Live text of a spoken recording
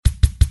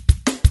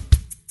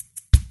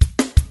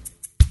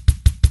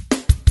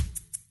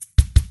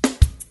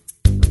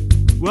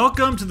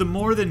Welcome to the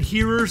More Than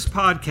Hearers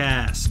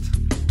podcast.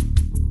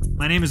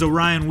 My name is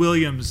Orion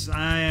Williams.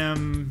 I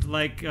am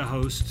like a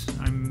host.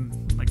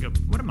 I'm like a,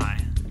 what am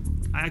I?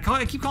 I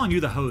keep calling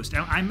you the host.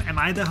 Am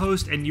I the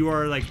host and you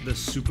are like the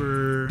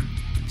super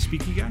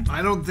speaky guy?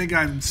 I don't think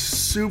I'm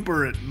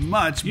super at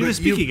much. You're but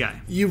the speaky guy.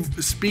 You've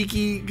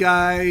speaky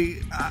guy.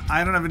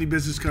 I don't have any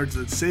business cards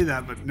that say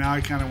that, but now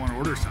I kind of want to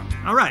order something.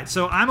 All right,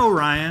 so I'm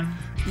Orion.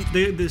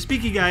 The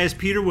speaky guy is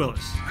Peter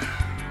Willis.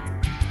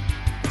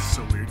 It's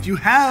so weird. You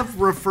have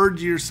referred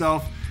to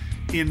yourself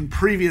in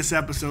previous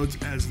episodes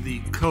as the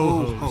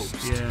co-host.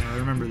 Yeah, I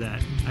remember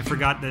that. I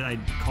forgot that I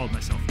called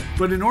myself that.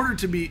 But in order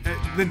to be,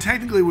 then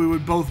technically we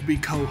would both be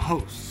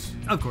co-hosts.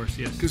 Of course,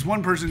 yes. Because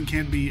one person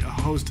can't be a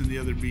host and the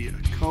other be a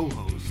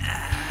co-host.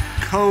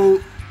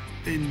 Co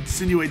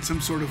insinuates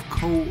some sort of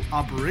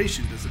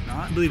cooperation, does it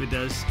not? I believe it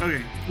does.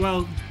 Okay.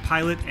 Well,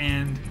 pilot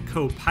and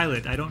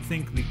co-pilot. I don't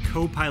think the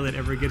co-pilot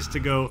ever gets to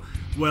go,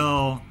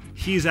 well,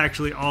 he's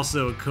actually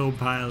also a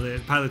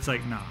co-pilot. Pilot's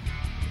like, no.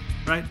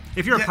 Right?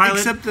 If you're a pilot,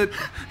 except that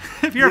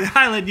if you're a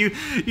pilot, you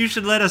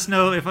should let us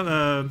know if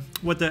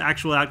what the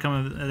actual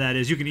outcome of that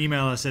is. You can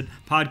email us at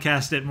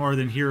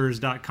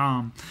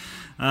podcast@morethanhearers.com.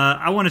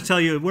 I want to tell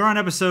you, we're on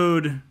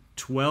episode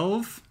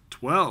 12.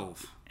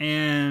 12.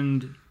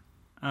 And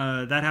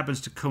that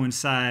happens to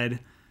coincide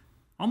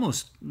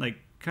almost like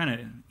kind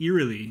of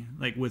eerily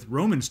like with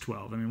Romans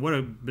 12. I mean, what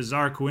a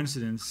bizarre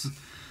coincidence.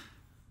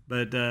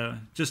 But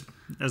just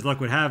as luck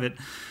would have it,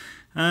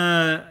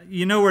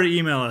 you know where to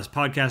email us,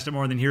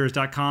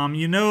 podcast@morethanhearers.com.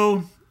 You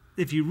know,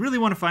 if you really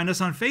want to find us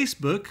on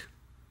Facebook,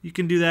 you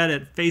can do that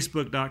at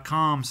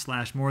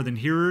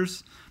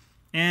facebook.com/morethanhearers.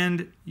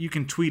 And you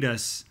can tweet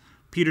us.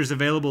 Peter's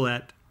available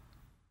at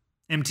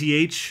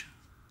MTH.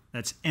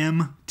 That's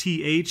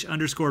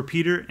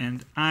MTH_Peter.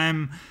 And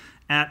I'm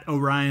at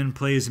Orion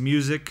Plays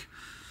Music.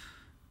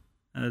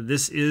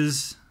 This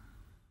is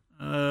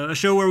a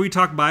show where we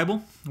talk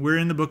Bible. We're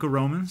in the book of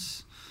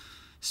Romans.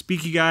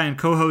 Speaky guy and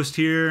co-host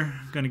here.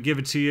 Going to give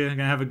it to you. Going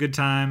to have a good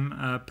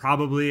time.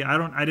 Probably.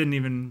 I didn't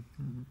even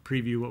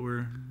preview what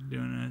we're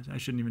doing. I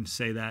shouldn't even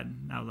say that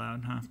out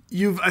loud, huh?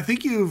 I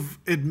think you've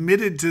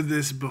admitted to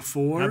this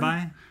before. Have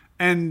I?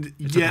 And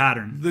it's yet, a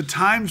pattern. The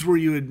times where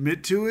you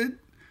admit to it,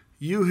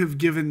 you have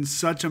given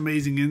such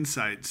amazing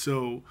insight.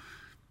 So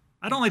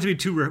I don't like to be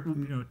too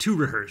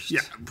rehearsed.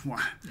 Yeah.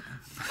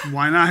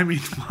 Why not? I mean,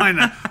 why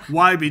not?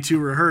 Why be too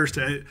rehearsed?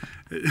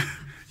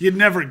 You'd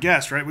never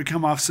guess, right? We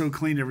come off so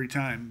clean every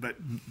time, but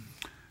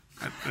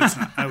that's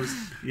not. I was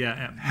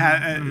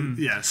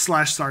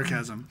slash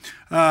sarcasm.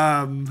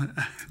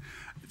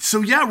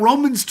 So yeah,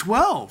 Romans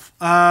 12.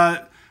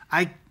 I'm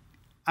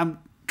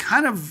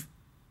kind of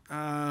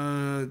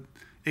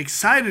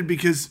excited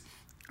because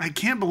I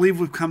can't believe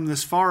we've come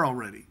this far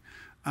already.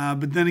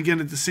 But then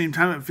again, at the same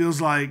time, it feels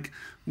like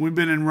we've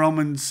been in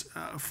Romans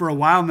for a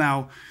while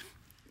now.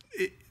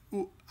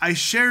 I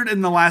shared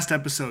in the last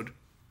episode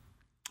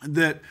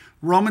that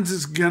Romans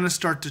is going to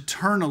start to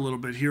turn a little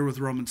bit here with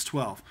Romans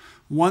 12.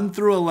 1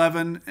 through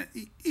 11,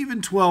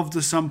 even 12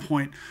 to some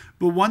point,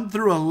 but 1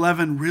 through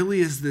 11 really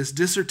is this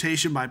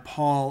dissertation by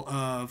Paul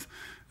of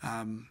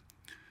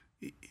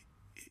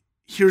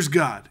here's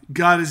God.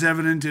 God is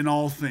evident in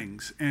all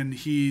things, and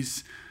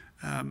he's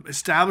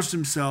established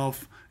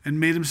himself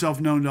and made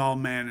himself known to all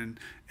men.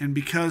 And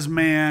because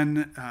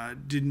man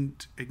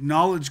didn't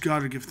acknowledge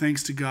God or give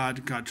thanks to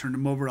God, God turned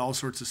him over to all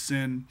sorts of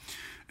sin.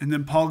 And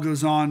then Paul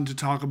goes on to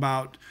talk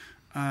about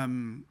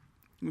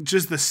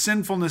just the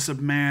sinfulness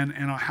of man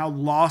and how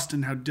lost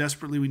and how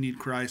desperately we need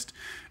Christ.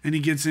 And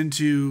he gets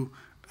into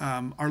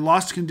our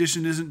lost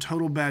condition isn't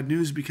total bad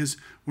news because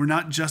we're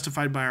not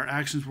justified by our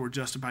actions, we're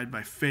justified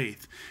by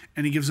faith.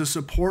 And he gives us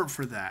support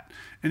for that.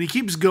 And he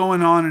keeps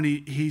going on, and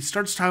he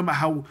starts talking about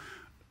how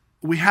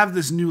we have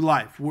this new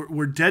life.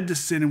 We're dead to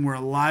sin and we're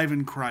alive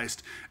in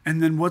Christ.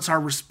 And then what's our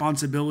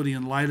responsibility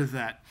in light of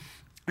that?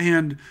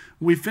 And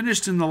we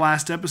finished in the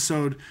last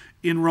episode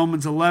in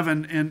Romans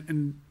 11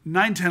 and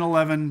 9, 10,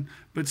 11,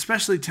 but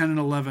especially 10 and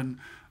 11,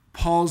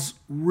 Paul's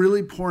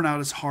really pouring out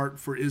his heart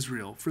for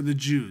Israel, for the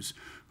Jews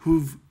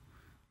who've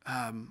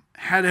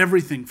had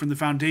everything from the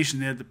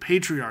foundation. They had the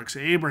patriarchs,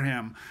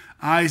 Abraham,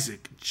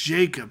 Isaac,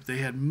 Jacob. They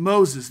had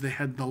Moses. They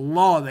had the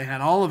law. They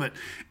had all of it.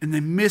 And they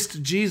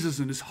missed Jesus,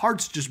 and his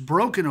heart's just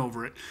broken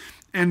over it.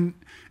 And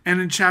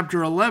in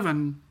chapter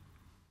 11,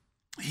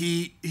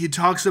 he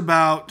talks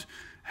about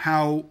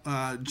how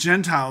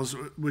Gentiles,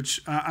 which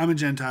I'm a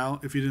Gentile,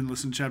 if you didn't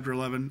listen to chapter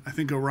 11. I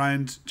think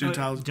Orion's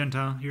Gentiles.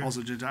 Gentile here.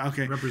 Also Gentile.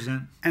 Okay.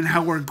 Represent. And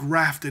how we're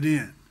grafted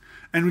in.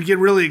 And we get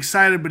really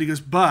excited, but he goes,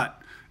 but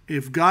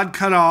if God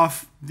cut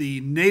off the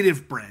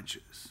native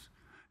branches,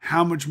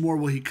 how much more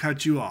will he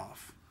cut you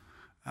off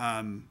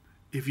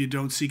if you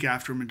don't seek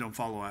after him and don't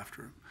follow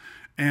after him?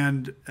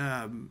 And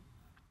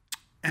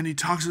he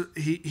talks.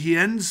 He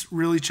ends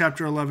really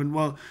chapter 11.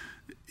 Well,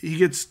 he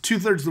gets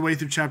 2/3 of the way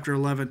through chapter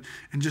 11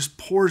 and just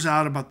pours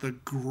out about the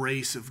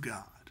grace of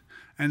God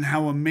and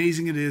how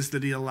amazing it is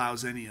that he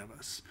allows any of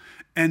us,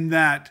 and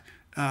that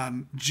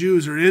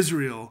Jews or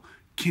Israel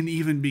can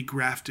even be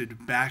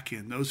grafted back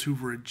in. Those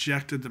who've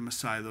rejected the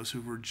Messiah, those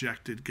who've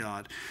rejected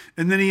God.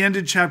 And then he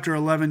ended chapter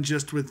 11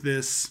 just with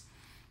this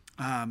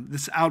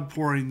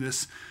outpouring,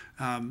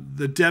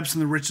 the depths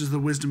and the riches of the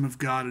wisdom of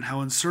God, and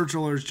how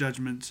unsearchable are his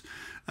judgments,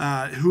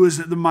 who is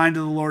the mind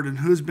of the Lord, and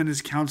who has been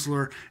his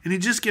counselor. And he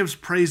just gives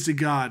praise to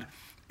God.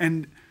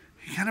 And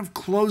he kind of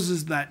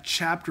closes that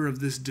chapter of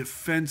this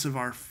defense of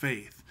our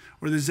faith,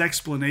 or this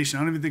explanation.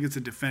 I don't even think it's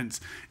a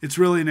defense. It's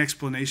really an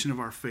explanation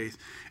of our faith.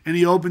 And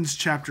he opens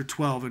chapter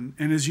 12.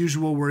 And as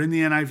usual, we're in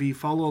the NIV.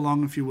 Follow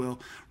along if you will.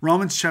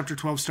 Romans chapter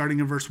 12, starting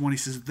in verse 1, he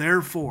says,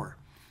 "Therefore,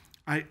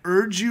 I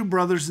urge you,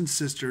 brothers and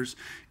sisters,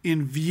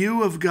 in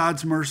view of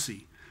God's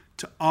mercy,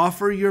 to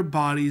offer your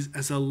bodies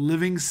as a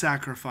living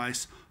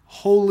sacrifice,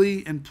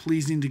 holy and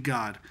pleasing to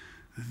God.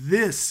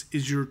 This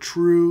is your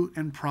true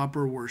and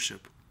proper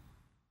worship."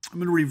 I'm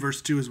going to read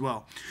verse 2 as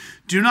well.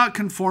 "Do not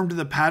conform to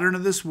the pattern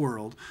of this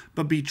world,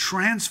 but be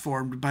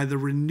transformed by the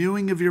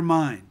renewing of your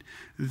mind.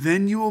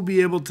 Then you will be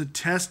able to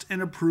test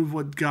and approve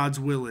what God's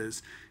will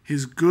is,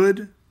 his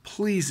good,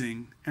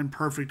 pleasing, and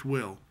perfect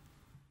will."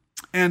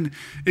 And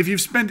if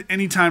you've spent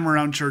any time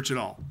around church at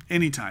all,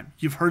 anytime,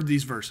 you've heard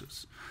these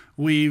verses.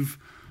 We've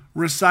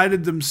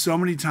recited them so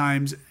many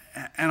times,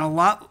 and a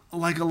lot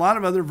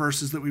of other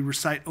verses that we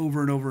recite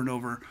over and over and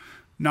over.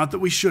 Not that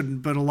we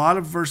shouldn't, but a lot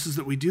of verses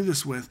that we do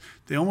this with,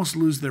 they almost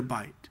lose their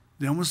bite.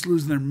 They almost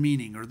lose their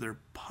meaning, or their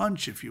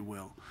punch, if you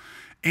will.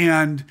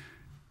 And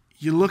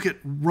you look at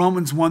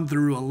Romans 1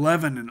 through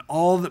 11 and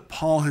all that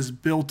Paul has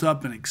built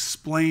up and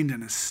explained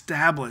and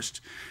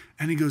established.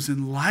 And he goes,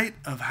 in light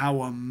of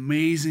how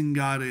amazing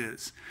God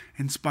is,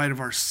 in spite of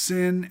our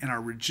sin and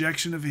our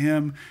rejection of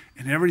him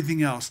and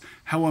everything else,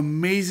 how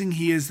amazing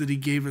he is that he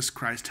gave us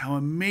Christ, how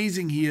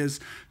amazing he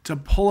is to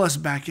pull us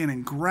back in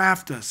and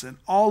graft us, and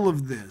all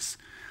of this.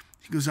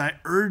 He goes, I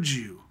urge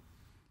you,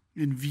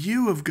 in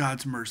view of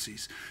God's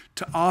mercies,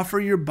 to offer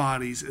your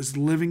bodies as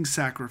living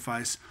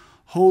sacrifice,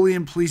 holy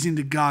and pleasing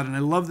to God. And I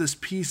love this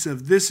piece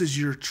of, this is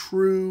your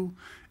true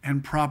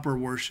and proper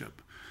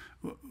worship.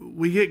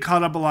 We get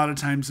caught up a lot of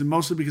times, and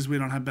mostly because we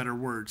don't have better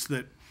words,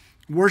 that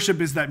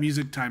worship is that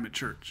music time at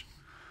church.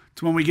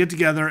 It's when we get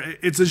together.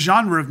 It's a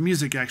genre of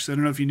music, actually. I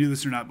don't know if you knew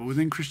this or not, but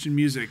within Christian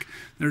music,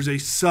 there's a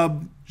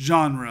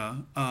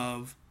sub-genre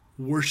of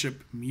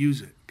worship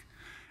music.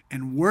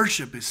 And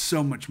worship is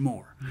so much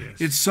more. Yes.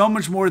 It's so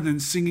much more than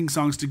singing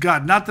songs to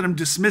God. Not that I'm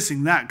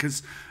dismissing that,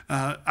 because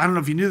I don't know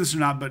if you knew this or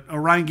not, but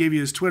Orion gave you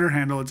his Twitter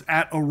handle. It's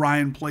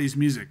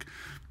 @OrionPlaysMusic.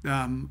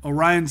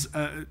 Orion's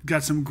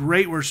got some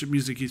great worship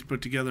music he's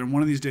put together, and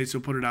one of these days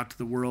he'll put it out to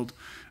the world.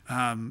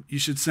 You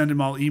should send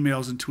him all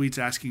emails and tweets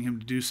asking him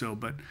to do so.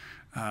 But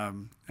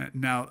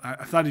now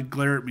I thought he'd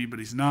glare at me, but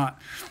he's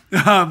not.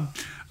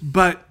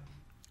 But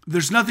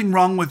there's nothing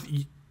wrong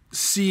with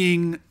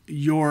seeing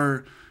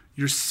your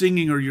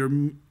singing or your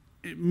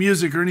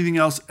music or anything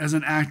else as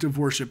an act of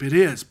worship. It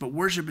is, but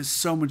worship is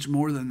so much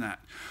more than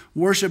that.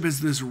 Worship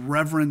is this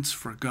reverence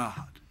for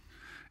God.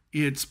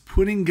 It's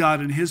putting God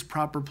in his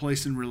proper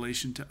place in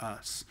relation to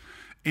us.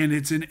 And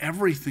it's in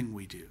everything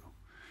we do.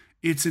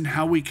 It's in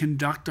how we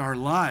conduct our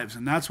lives.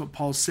 And that's what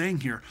Paul's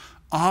saying here.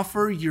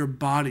 Offer your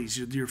bodies,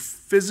 your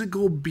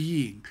physical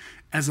being,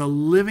 as a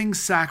living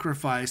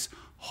sacrifice,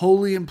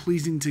 holy and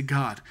pleasing to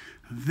God.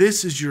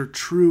 This is your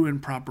true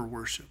and proper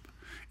worship.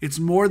 It's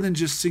more than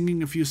just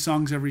singing a few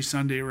songs every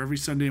Sunday, or every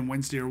Sunday and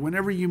Wednesday, or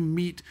whenever you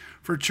meet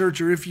for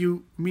church, or if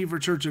you meet for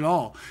church at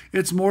all.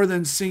 It's more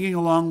than singing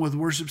along with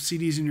worship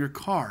CDs in your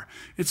car.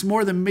 It's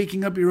more than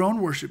making up your own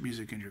worship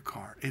music in your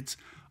car. It's,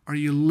 are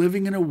you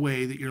living in a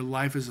way that your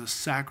life is a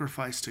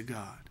sacrifice to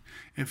God?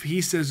 If he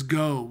says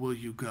go, will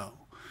you go?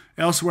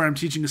 Elsewhere, I'm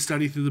teaching a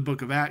study through the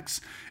book of Acts,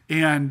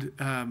 and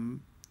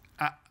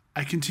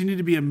I continue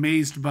to be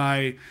amazed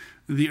by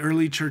the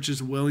early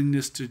church's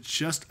willingness to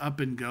just up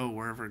and go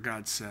wherever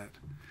God said.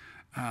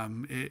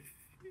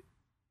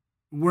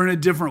 We're in a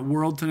different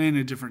world today, in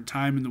a different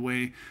time in the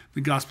way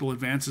the gospel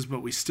advances,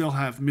 but we still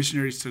have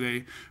missionaries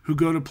today who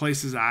go to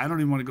places I don't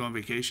even want to go on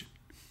vacation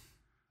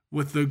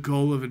with the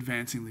goal of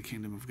advancing the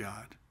kingdom of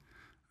God.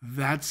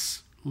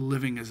 That's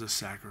living as a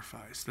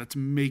sacrifice. That's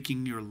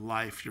making your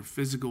life, your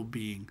physical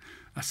being,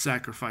 a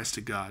sacrifice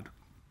to God.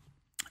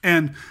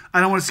 And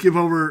I don't want to skip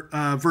over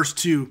verse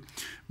 2,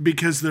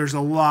 because there's a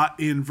lot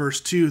in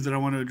verse 2 that I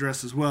want to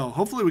address as well.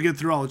 Hopefully we get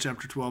through all of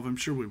chapter 12. I'm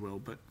sure we will.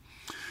 But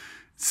it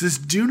says,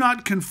 do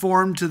not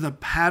conform to the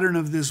pattern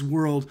of this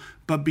world,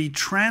 but be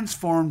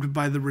transformed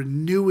by the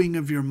renewing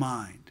of your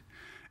mind.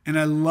 And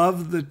I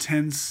love the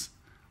tense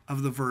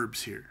of the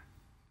verbs here,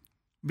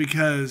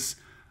 because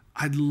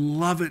I'd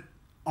love it,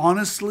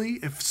 honestly,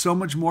 if so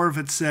much more of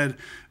it said,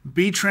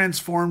 be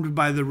transformed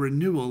by the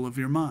renewal of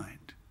your mind.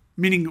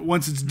 Meaning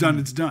once it's done,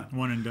 it's done.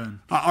 One and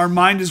done. Our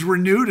mind is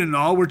renewed and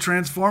all. We're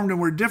transformed and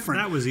we're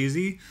different. That was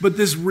easy. But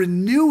this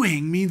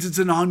renewing means it's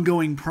an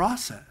ongoing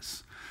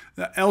process.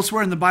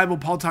 Elsewhere in the Bible,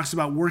 Paul talks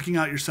about working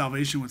out your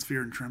salvation with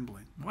fear and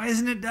trembling. Why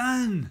isn't it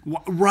done?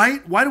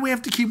 Right? Why do we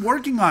have to keep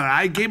working on it?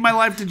 I gave my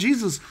life to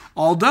Jesus.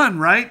 All done,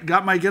 right?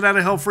 Got my get out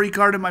of hell free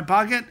card in my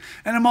pocket,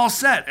 and I'm all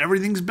set.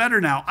 Everything's better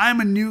now.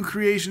 I'm a new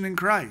creation in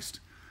Christ.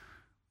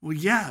 Well,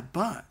 yeah,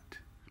 but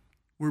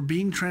we're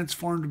being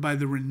transformed by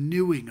the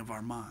renewing of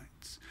our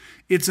minds.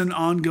 It's an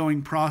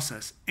ongoing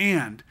process.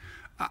 And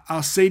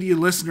I'll say to you,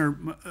 listener,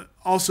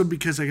 also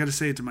because I got to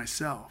say it to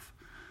myself,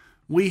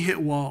 we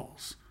hit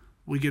walls.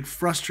 We get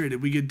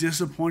frustrated. We get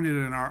disappointed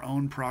in our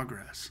own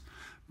progress.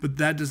 But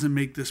that doesn't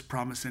make this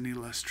promise any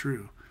less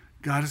true.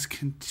 God is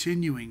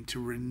continuing to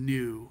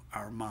renew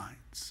our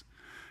minds.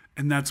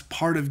 And that's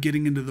part of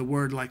getting into the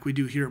Word like we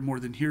do here at More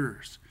Than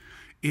Hearers.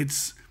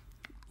 It's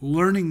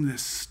learning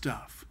this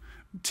stuff,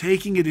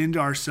 taking it into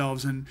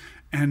ourselves and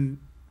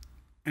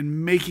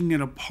making it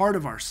a part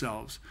of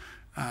ourselves,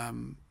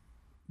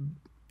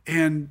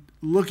 and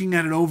looking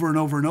at it over and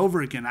over and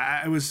over again.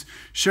 I was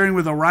sharing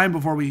with Orion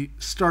before we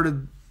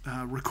started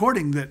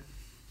recording that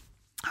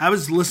I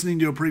was listening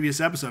to a previous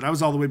episode. I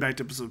was all the way back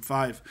to episode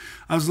 5.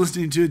 I was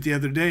listening to it the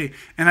other day,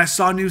 and I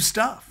saw new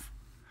stuff.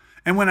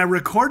 And when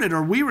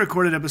we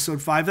recorded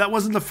episode 5, that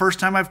wasn't the first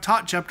time I've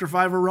taught chapter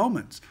 5 of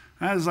Romans.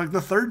 That was like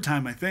the third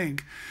time, I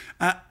think.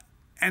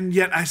 And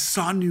yet I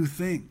saw new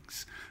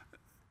things.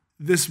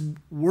 This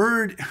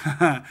word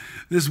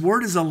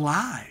is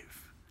alive.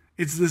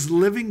 It's this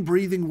living,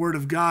 breathing word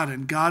of God,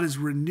 and God is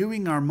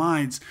renewing our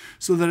minds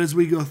so that as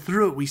we go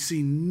through it, we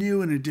see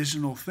new and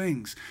additional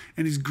things.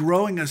 And he's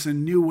growing us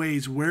in new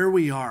ways where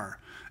we are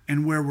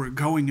and where we're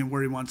going and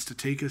where he wants to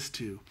take us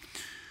to.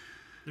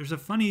 There's a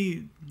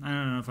funny, I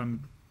don't know if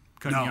I'm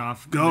cutting you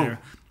off. Go.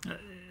 There.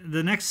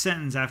 The next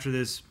sentence after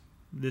this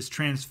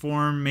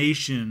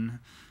transformation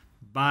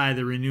by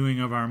the renewing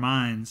of our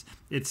minds,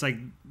 it's like,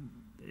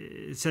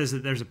 it says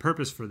that there's a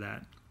purpose for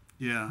that.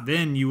 Yeah.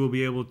 Then you will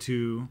be able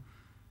to,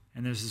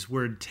 and there's this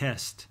word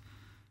test.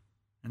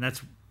 And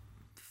that's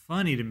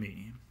funny to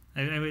me.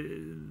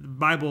 The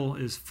Bible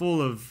is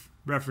full of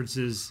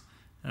references,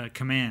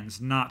 commands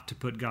not to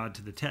put God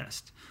to the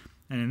test.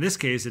 And in this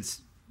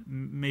case,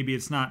 maybe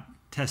it's not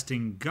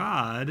testing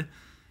God,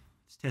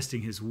 it's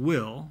testing his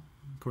will,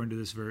 according to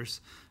this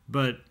verse.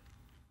 But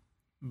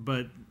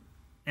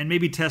and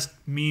maybe test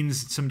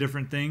means some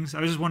different things.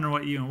 I was just wondering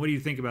what do you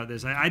think about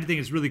this? I think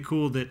it's really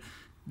cool that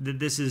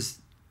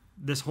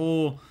this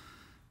whole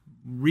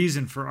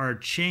reason for our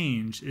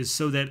change is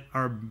so that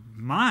our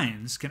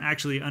minds can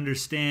actually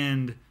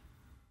understand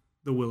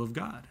the will of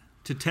God,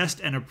 to test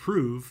and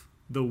approve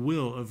the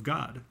will of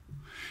God.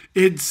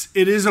 It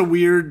is a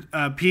weird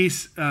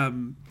piece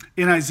in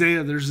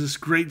Isaiah. There's this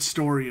great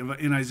story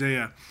in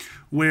Isaiah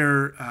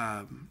where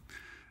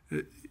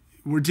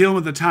we're dealing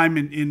with a time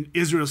in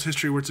Israel's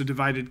history where it's a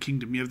divided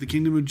kingdom. You have the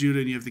kingdom of Judah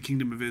and you have the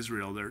kingdom of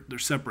Israel. They're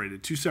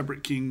separated, two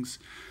separate kings,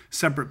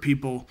 separate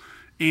people.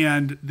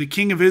 And the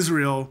king of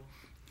Israel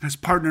has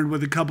partnered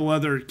with a couple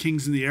other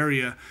kings in the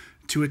area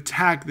to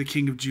attack the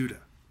king of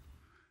Judah.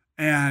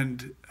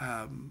 And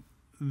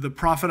the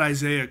prophet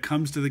Isaiah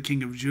comes to the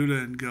king of Judah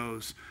and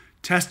goes,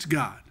 test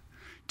God.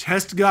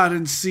 Test God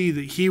and see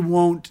that he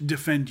won't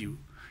defend you.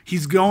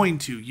 He's going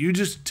to. You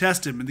just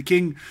test him. And the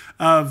king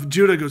of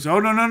Judah goes, oh,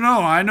 no,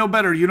 I know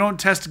better. You don't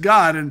test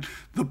God. And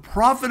the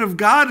prophet of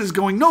God is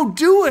going, no,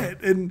 do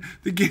it. And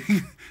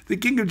the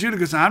king of Judah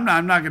goes, I'm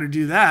not going to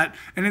do that.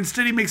 And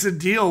instead he makes a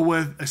deal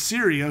with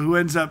Assyria, who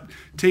ends up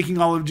taking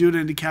all of Judah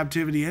into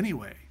captivity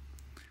anyway.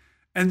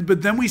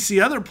 But then we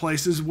see other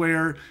places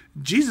where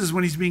Jesus,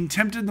 when he's being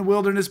tempted in the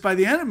wilderness by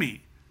the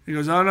enemy, he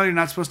goes, oh, no, you're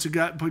not supposed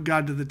to put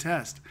God to the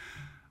test.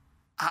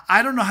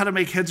 I don't know how to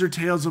make heads or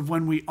tails of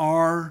when we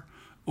are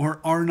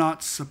or are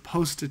not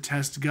supposed to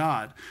test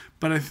God.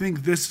 But I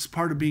think this is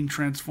part of being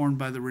transformed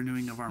by the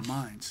renewing of our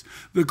minds.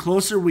 The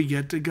closer we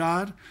get to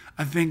God,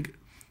 I think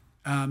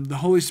the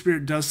Holy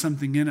Spirit does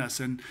something in us,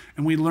 and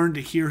we learn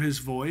to hear his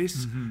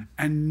voice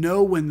and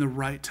know when the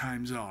right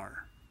times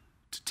are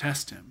to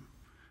test him.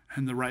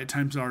 And the right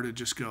times are to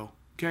just go,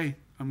 okay,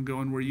 I'm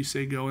going where you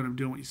say go and I'm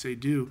doing what you say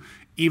do,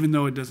 even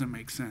though it doesn't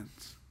make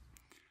sense.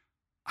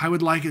 I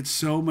would like it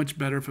so much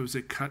better if it was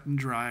a cut and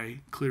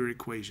dry, clear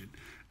equation.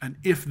 An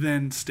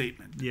if-then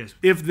statement. Yes.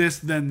 If this,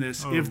 then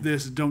this. Oh, if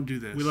this, don't do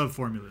this. We love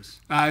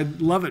formulas. I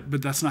love it,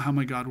 but that's not how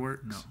my God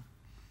works. No.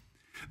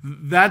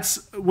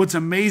 That's what's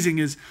amazing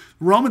is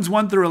Romans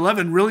 1 through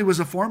 11 really was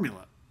a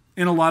formula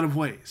in a lot of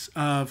ways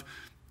of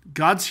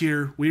God's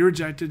here. We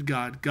rejected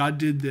God. God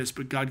did this,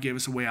 but God gave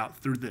us a way out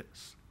through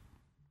this.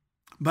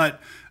 But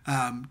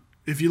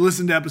if you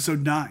listen to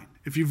episode 9,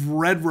 if you've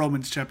read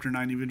Romans chapter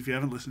 9, even if you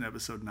haven't listened to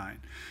episode 9,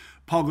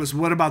 Paul goes,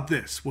 what about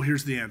this? Well,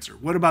 here's the answer.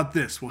 What about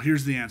this? Well,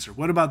 here's the answer.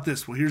 What about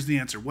this? Well, here's the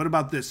answer. What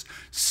about this?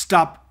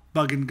 Stop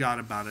bugging God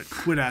about it.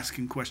 Quit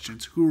asking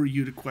questions. Who are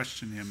you to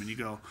question him? And you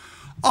go,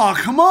 oh,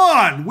 come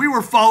on. We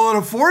were following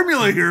a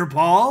formula here,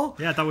 Paul.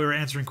 Yeah, I thought we were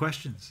answering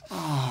questions.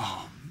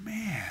 Oh,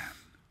 man.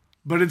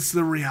 But it's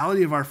the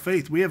reality of our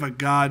faith. We have a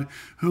God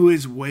who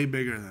is way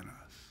bigger than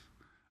us.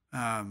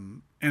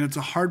 And it's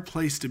a hard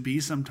place to be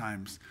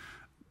sometimes,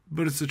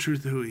 but it's the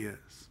truth of who he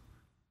is.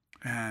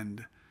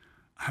 And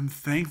I'm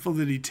thankful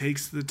that he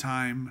takes the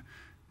time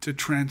to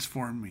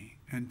transform me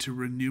and to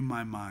renew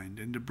my mind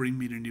and to bring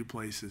me to new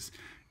places,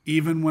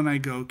 even when I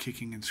go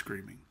kicking and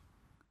screaming,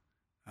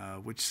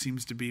 which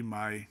seems to be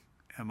my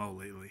MO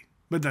lately.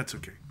 But that's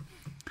okay.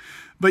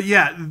 But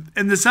yeah,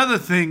 and this other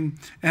thing,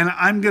 and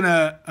I'm going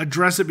to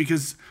address it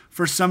because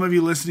for some of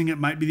you listening, it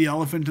might be the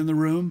elephant in the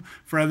room.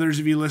 For others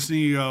of you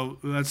listening, you go,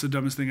 that's the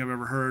dumbest thing I've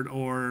ever heard,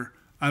 or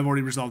I've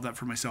already resolved that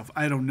for myself.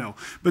 I don't know.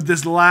 But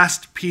this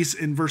last piece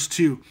in verse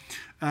 2,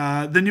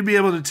 then you'll be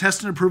able to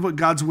test and approve what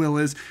God's will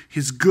is,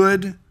 his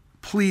good,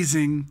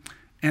 pleasing,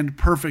 and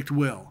perfect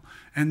will.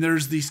 And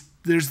there's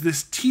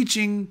this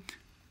teaching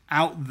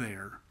out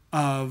there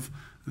of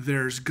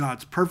there's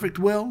God's perfect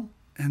will,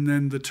 and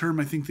then the term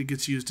I think that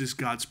gets used is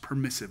God's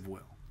permissive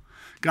will.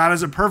 God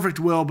has a perfect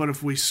will, but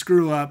if we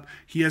screw up,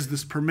 he has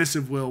this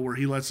permissive will where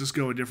he lets us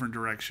go a different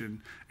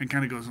direction and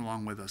kind of goes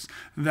along with us.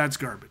 That's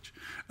garbage.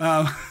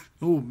 Oh,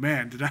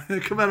 man, did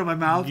that come out of my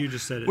mouth? You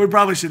just said it. We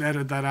probably should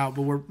edit that out,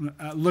 but we're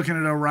looking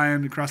at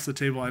Orion across the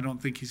table. I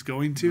don't think he's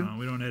going to. No,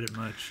 we don't edit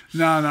much.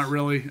 No, not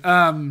really.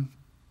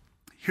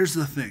 Here's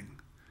the thing.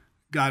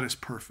 God is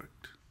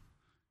perfect.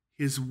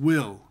 His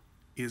will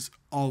is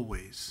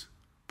always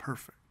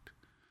perfect.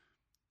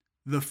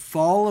 The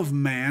fall of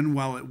man,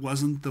 while it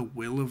wasn't the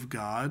will of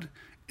God,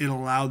 it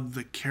allowed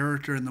the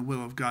character and the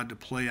will of God to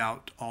play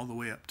out all the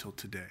way up till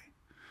today.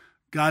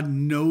 God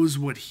knows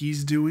what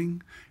he's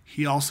doing.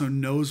 He also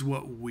knows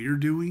what we're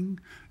doing.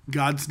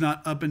 God's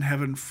not up in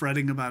heaven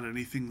fretting about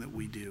anything that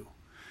we do.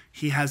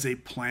 He has a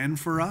plan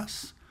for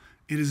us.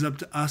 It is up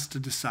to us to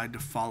decide to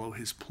follow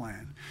his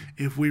plan.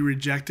 If we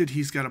reject it,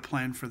 he's got a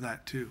plan for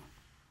that too.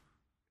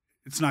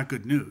 It's not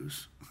good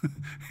news.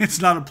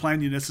 It's not a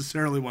plan you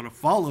necessarily want to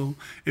follow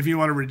if you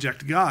want to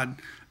reject God,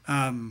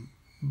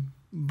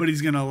 but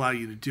he's going to allow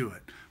you to do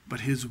it.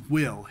 But his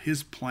will,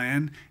 his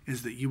plan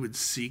is that you would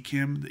seek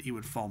him, that you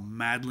would fall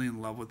madly in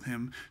love with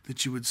him,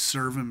 that you would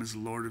serve him as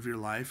Lord of your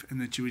life,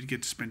 and that you would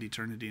get to spend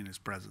eternity in his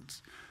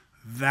presence.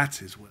 That's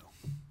his will.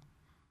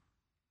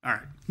 All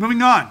right,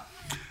 moving on.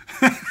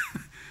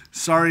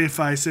 Sorry if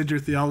I said your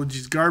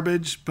theology's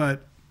garbage,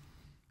 but,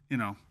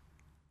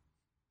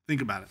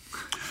 think about it.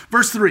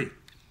 Verse 3.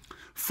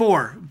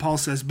 For, Paul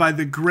says, by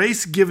the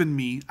grace given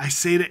me, I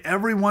say to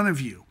every one of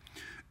you,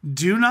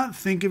 do not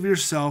think of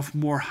yourself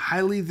more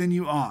highly than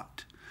you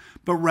ought,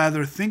 but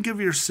rather think of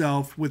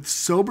yourself with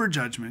sober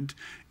judgment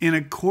in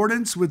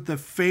accordance with the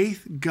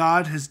faith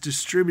God has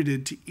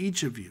distributed to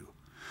each of you.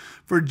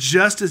 For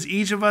just as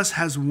each of us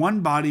has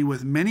one body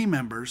with many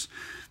members,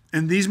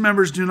 and these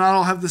members do not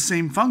all have the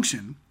same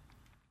function,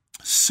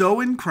 so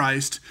in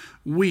Christ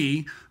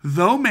we,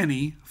 though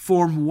many,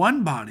 form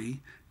one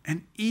body,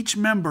 and each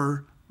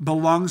member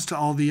belongs to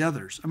all the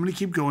others. I'm going to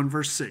keep going.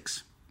 Verse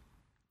 6.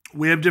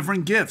 We have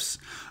different gifts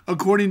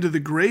according to the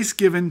grace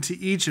given to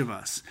each of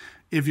us.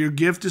 If your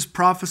gift is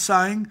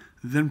prophesying,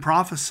 then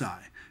prophesy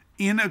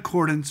in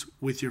accordance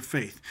with your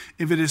faith.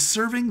 If it is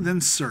serving,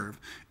 then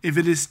serve. If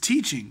it is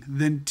teaching,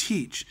 then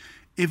teach.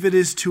 If it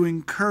is to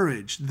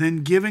encourage,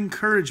 then give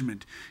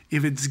encouragement.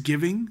 If it's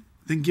giving,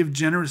 then give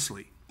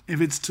generously.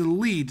 If it's to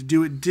lead,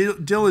 do it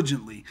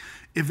diligently.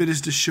 If it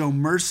is to show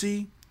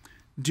mercy,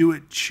 do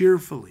it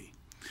cheerfully.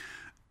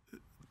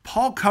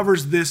 Paul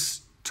covers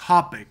this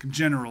topic,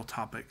 general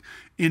topic,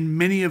 in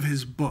many of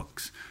his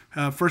books.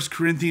 1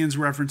 Corinthians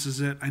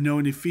references it. I know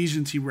in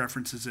Ephesians he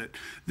references it.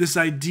 This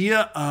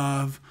idea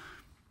of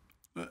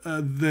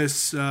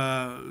this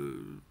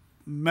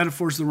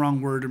metaphor is the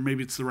wrong word, or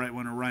maybe it's the right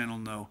one, or Ryan will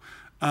know,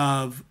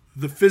 of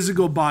the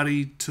physical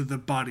body to the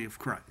body of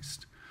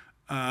Christ.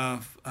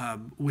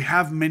 We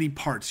have many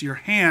parts. Your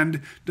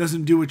hand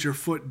doesn't do what your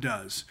foot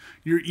does.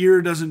 Your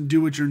ear doesn't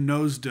do what your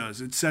nose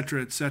does,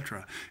 etc.,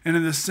 etc. And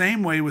in the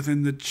same way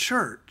within the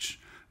church,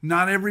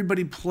 not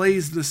everybody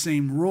plays the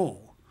same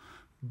role,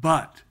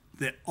 but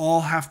they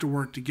all have to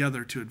work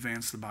together to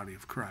advance the body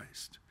of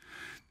Christ.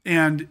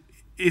 And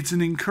it's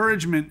an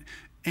encouragement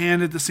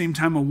and at the same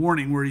time a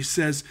warning where he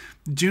says,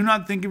 do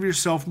not think of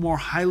yourself more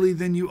highly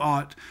than you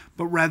ought,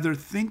 but rather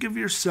think of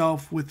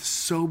yourself with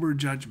sober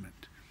judgment.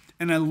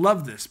 And I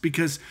love this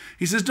because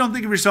he says, don't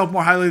think of yourself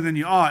more highly than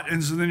you ought.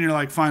 And so then you're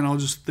like, fine, I'll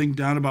just think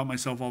down about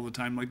myself all the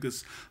time, like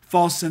this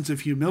false sense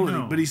of humility.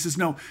 No. But he says,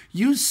 no,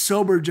 use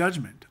sober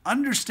judgment.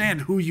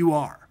 Understand who you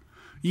are.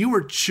 You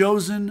were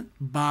chosen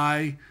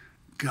by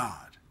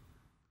God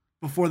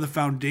before the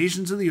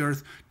foundations of the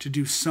earth to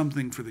do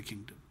something for the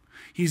kingdom.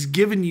 He's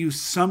given you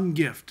some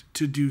gift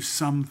to do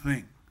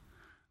something.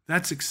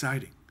 That's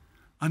exciting.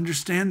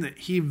 Understand that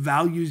he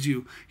values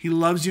you. He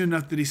loves you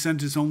enough that he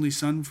sent his only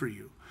son for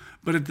you.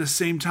 But at the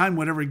same time,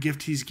 whatever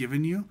gift he's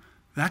given you,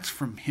 that's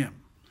from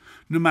him.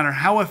 No matter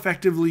how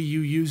effectively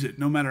you use it,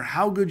 no matter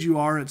how good you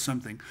are at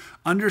something,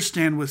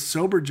 understand with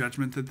sober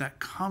judgment that that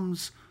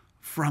comes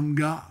from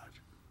God.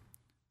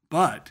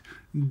 But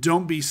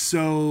don't be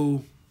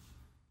so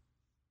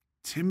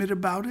timid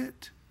about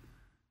it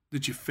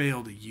that you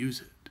fail to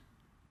use it.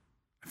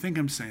 I think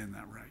I'm saying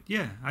that right.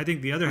 Yeah, I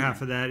think the other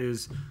half of that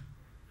is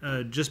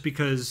just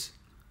because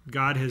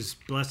God has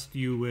blessed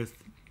you with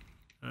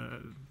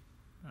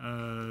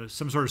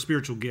some sort of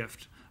spiritual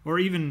gift, or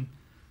even,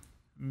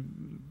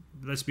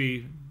 let's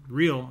be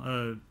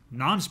real,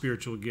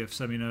 non-spiritual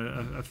gifts. I mean,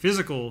 a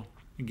physical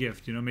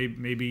gift.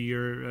 Maybe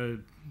you're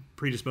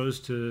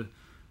predisposed to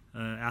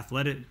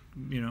athletic,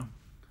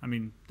 I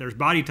mean, there's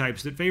body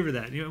types that favor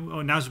that.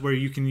 And that's where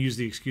you can use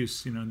the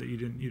excuse, that you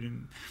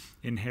didn't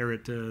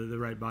inherit the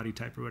right body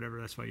type or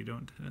whatever. That's why you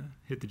don't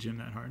hit the gym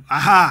that hard.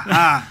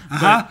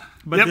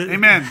 But yep,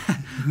 amen.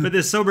 But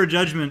this sober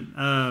judgment,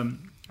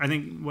 I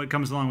think what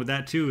comes along with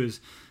that too is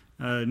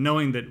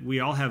knowing that we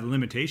all have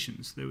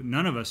limitations. That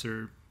none of us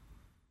are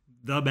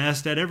the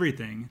best at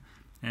everything,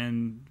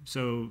 and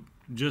so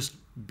just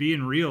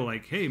being real,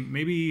 like, hey,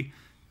 maybe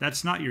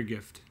that's not your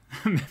gift.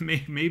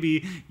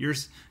 Maybe you're,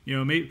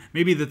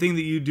 maybe the thing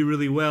that you do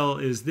really well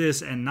is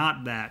this and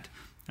not that.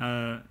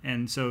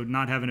 And so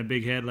not having a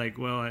big head like,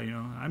 well,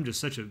 I'm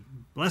just such a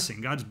blessing.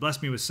 God's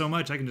blessed me with so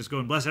much. I can just go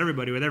and bless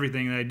everybody with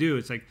everything that I do.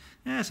 It's like,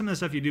 some of the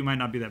stuff you do might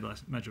not be that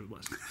much of a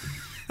blessing.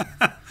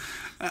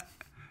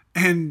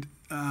 And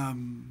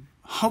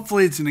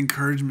hopefully it's an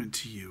encouragement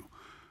to you.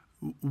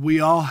 We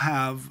all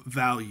have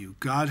value.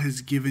 God has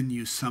given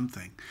you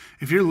something.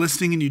 If you're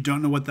listening and you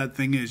don't know what that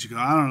thing is, you go,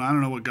 I don't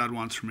know what God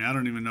wants from me. I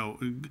don't even know.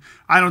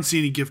 I don't see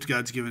any gift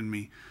God's given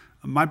me.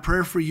 My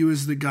prayer for you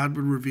is that God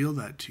would reveal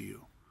that to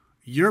you.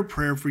 Your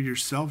prayer for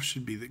yourself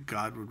should be that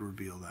God would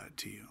reveal that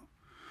to you.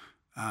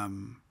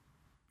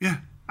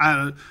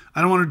 I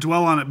don't want to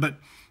dwell on it, but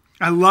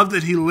I love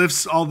that he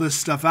lifts all this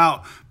stuff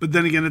out, but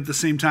then again at the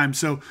same time.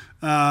 So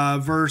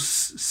verse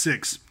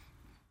 6.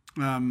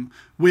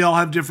 We all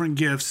have different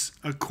gifts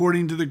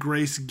according to the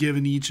grace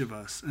given each of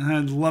us. And I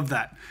love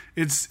that.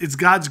 It's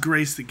God's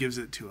grace that gives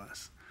it to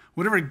us.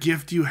 Whatever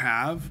gift you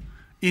have,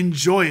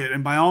 enjoy it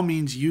and by all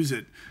means use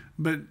it.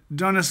 But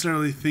don't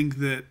necessarily think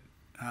that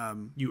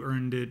you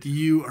earned it.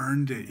 You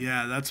earned it.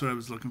 Yeah, that's what I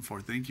was looking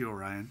for. Thank you,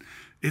 Orion.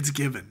 It's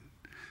given.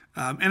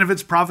 And if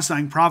it's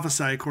prophesying,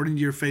 prophesy according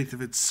to your faith.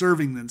 If it's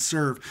serving, then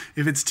serve.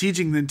 If it's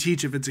teaching, then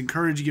teach. If it's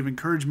encourage, give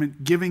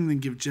encouragement. Giving, then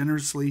give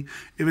generously.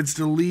 If it's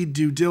to lead,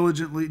 do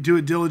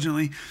it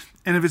diligently.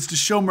 And if it's to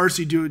show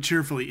mercy, do it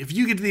cheerfully. If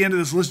you get to the end of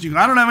this list, you go,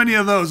 I don't have any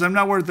of those. I'm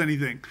not worth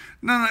anything.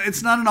 No,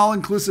 it's not an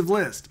all-inclusive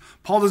list.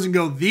 Paul doesn't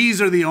go,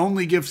 these are the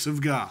only gifts of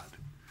God.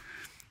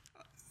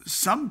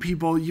 Some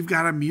people, you've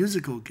got a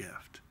musical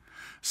gift.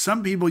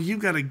 Some people, you've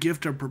got a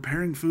gift of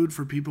preparing food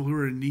for people who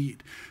are in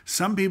need.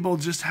 Some people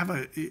just have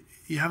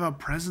a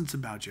presence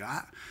about you.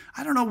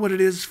 I don't know what it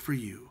is for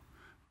you,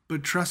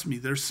 but trust me,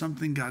 there's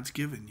something God's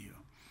given you.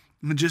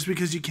 And just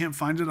because you can't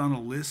find it on a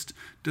list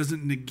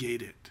doesn't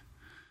negate it.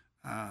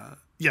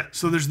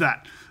 So there's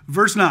that.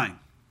 Verse 9.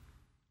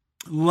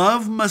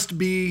 Love must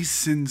be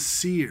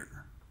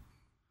sincere.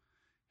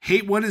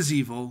 Hate what is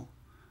evil.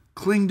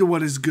 Cling to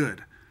what is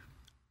good.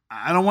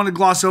 I don't want to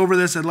gloss over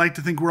this. I'd like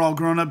to think we're all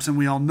grown-ups and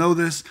we all know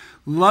this.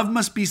 Love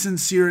must be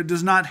sincere. It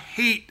does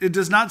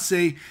not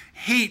say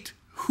hate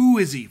who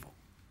is evil.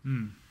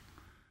 It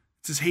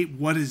says hate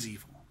what is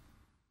evil.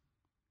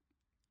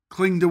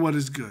 Cling to what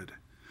is good.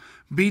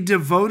 Be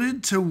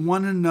devoted to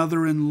one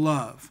another in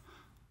love.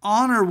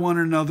 Honor one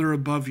another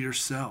above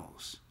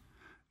yourselves.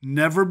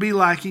 Never be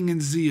lacking in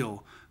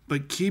zeal,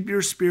 but keep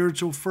your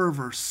spiritual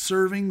fervor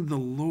serving the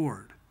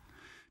Lord.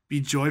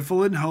 Be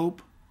joyful in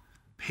hope,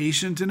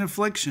 patient in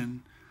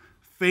affliction,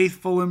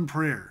 faithful in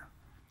prayer.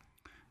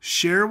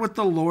 Share with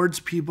the Lord's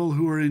people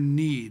who are in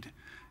need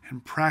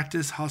and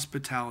practice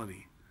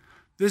hospitality.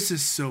 This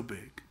is so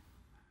big.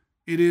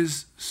 It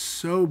is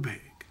so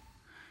big.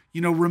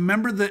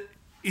 Remember that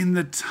in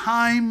the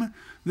time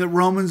that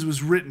Romans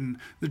was written,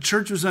 the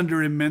church was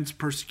under immense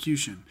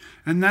persecution.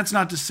 And that's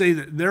not to say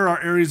that there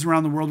are areas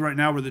around the world right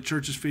now where the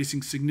church is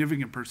facing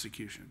significant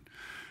persecution.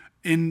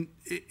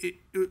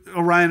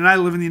 Orion and I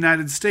live in the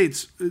United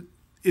States.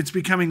 It's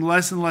becoming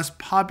less and less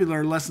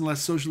popular, less and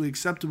less socially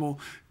acceptable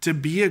to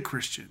be a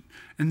Christian.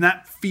 And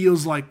that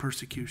feels like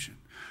persecution.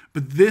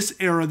 But this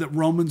era that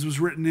Romans was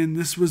written in,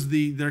 this was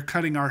they're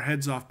cutting our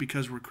heads off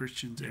because we're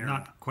Christians era.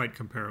 Not quite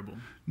comparable.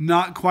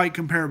 Not quite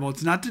comparable.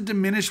 It's not to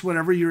diminish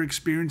whatever you're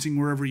experiencing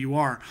wherever you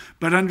are,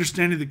 but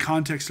understanding the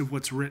context of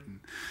what's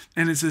written.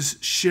 And it says,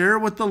 share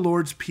with the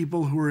Lord's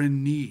people who are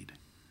in need.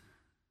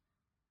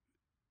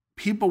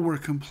 People were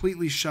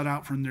completely shut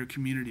out from their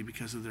community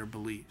because of their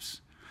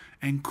beliefs,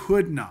 and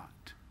could not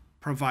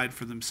provide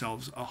for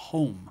themselves a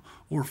home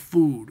or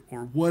food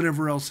or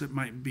whatever else it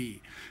might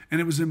be. And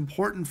it was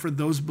important for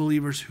those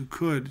believers who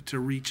could to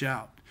reach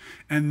out.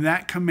 And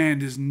that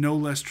command is no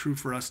less true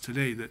for us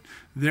today, that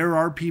there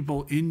are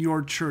people in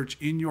your church,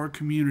 in your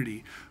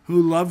community,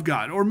 who love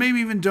God, or maybe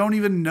even don't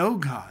even know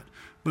God,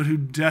 but who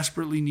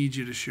desperately need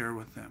you to share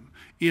with them,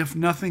 if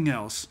nothing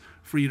else,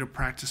 for you to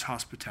practice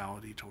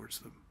hospitality towards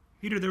them.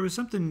 Peter, there was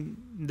something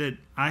that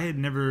I had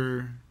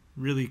never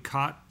really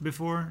caught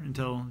before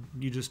until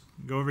you just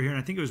go over here, and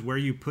I think it was where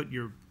you put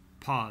your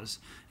pause.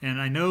 And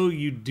I know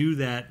you do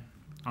that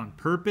on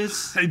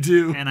purpose. I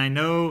do. And I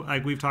know,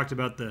 like, we've talked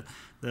about the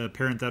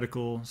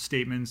parenthetical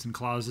statements and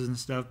clauses and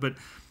stuff, but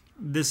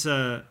this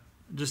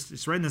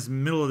it's right in this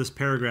middle of this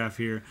paragraph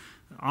here.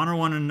 Honor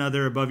one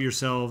another above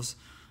yourselves.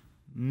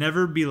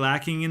 Never be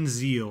lacking in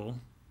zeal,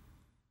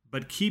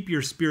 but keep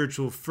your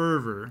spiritual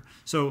fervor.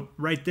 So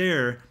right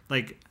there,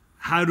 like,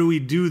 how do we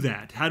do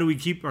that? How do we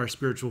keep our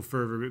spiritual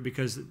fervor?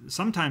 Because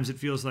sometimes it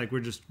feels like we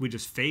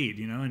just fade,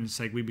 and it's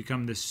like we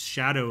become this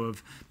shadow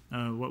of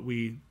what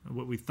we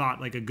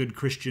thought like a good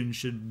Christian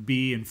should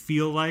be and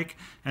feel like,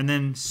 and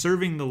then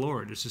serving the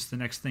Lord is just the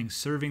next thing.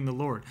 Serving the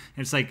Lord,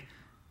 and it's like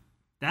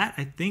that.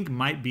 I think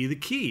might be the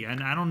key,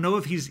 and I don't know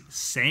if he's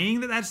saying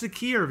that that's the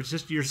key, or if it's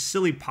just your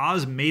silly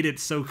pause made it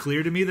so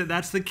clear to me that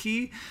that's the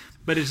key.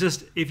 But it's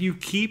just if you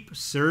keep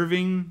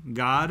serving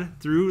God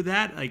through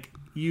that, like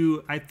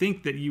I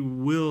think that you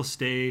will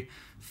stay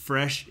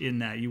fresh in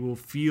that. You will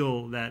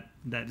feel that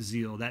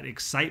zeal, that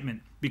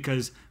excitement,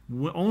 because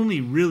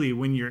only really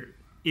when you're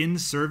in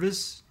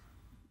service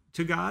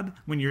to God,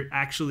 when you're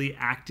actually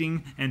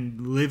acting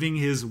and living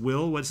His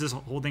will. What's this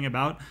whole thing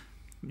about?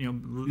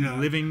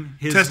 Living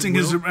His testing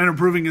will, His and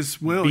approving His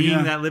will,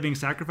 being that living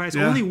sacrifice.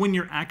 Yeah. Only when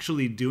you're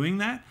actually doing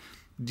that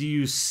do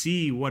you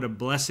see what a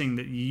blessing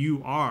that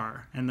you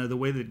are, and the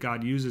way that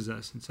God uses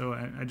us. And so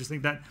I just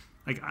think that,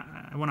 like,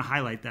 I want to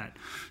highlight that.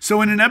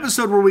 So in an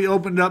episode where we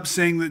opened up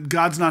saying that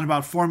God's not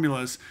about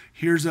formulas,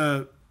 here's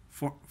a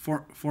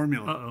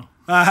formula.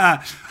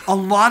 A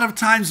lot of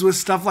times with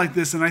stuff like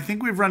this, and I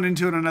think we've run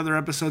into it on other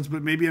episodes,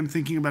 but maybe I'm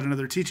thinking about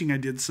another teaching I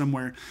did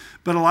somewhere.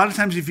 But a lot of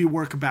times if you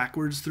work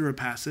backwards through a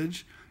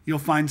passage, you'll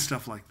find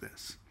stuff like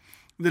this.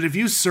 That if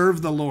you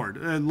serve the Lord,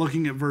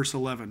 looking at verse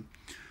 11,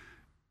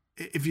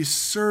 if you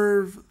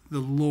serve the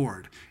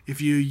Lord, if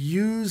you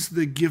use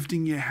the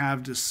gifting you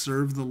have to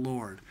serve the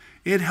Lord,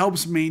 it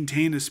helps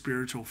maintain a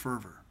spiritual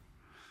fervor,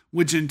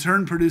 which in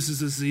turn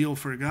produces a zeal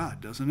for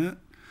God, doesn't it?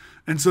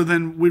 And so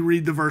then we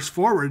read the verse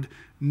forward,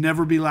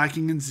 never be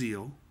lacking in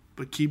zeal,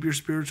 but keep your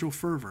spiritual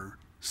fervor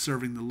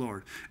serving the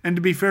Lord. And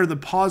to be fair, the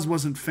pause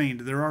wasn't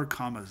feigned. There are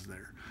commas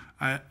there.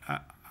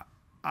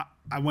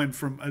 I went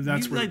from,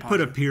 that's you where like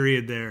put a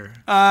period there.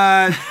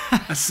 A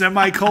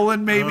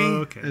semicolon maybe.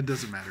 Oh, okay. It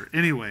doesn't matter.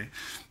 Anyway,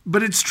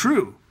 but it's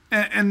true.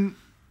 And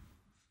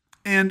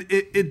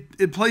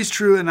it plays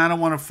true, and I don't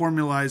want to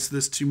formalize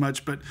this too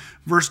much, but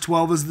verse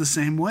 12 is the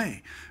same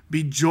way.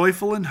 Be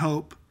joyful in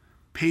hope,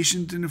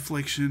 patient in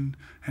affliction,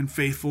 and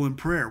faithful in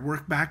prayer.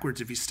 Work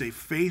backwards. If you stay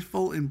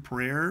faithful in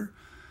prayer,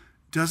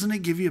 doesn't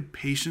it give you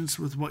patience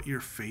with what you're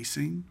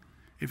facing?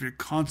 If you're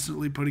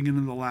constantly putting it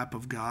in the lap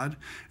of God,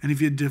 and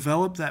if you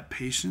develop that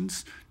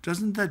patience,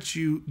 doesn't that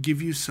give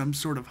you some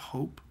sort of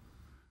hope?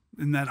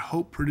 And that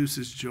hope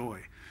produces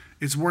joy.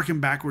 It's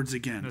working backwards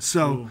again. That's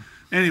cool.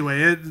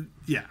 Anyway,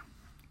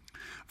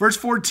 verse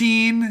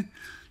 14,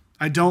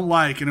 I don't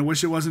like, and I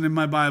wish it wasn't in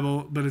my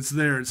Bible, but it's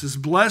there. It says,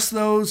 bless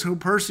those who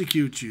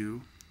persecute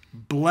you.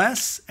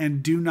 Bless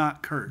and do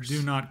not curse.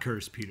 Do not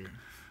curse, Peter.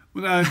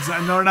 No,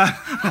 we're not.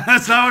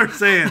 That's not what we're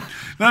saying.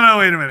 No,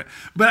 wait a minute.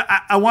 But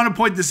I want to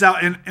point this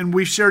out, and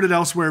we've shared it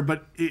elsewhere,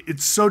 but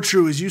it's so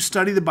true. As you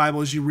study the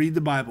Bible, as you read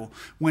the Bible,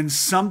 when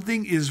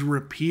something is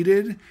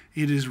repeated,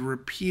 it is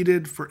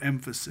repeated for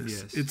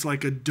emphasis. Yes. It's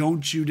like a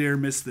don't you dare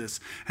miss this.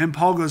 And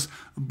Paul goes,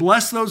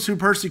 bless those who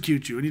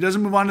persecute you. And he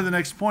doesn't move on to the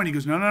next point. He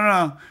goes,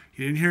 no,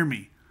 you didn't hear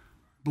me.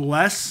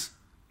 Bless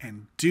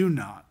and do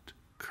not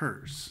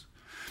curse.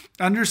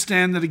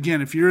 Understand that, again,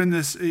 if you're in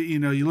this,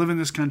 you live in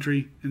this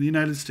country, in the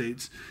United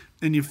States,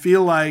 and you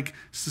feel like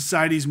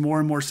society's more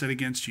and more set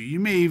against you.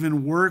 You may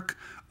even work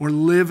or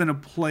live in a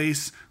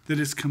place that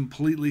is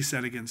completely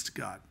set against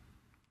God.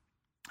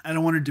 I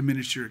don't want to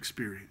diminish your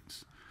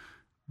experience,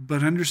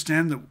 but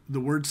understand that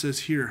the word says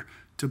here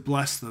to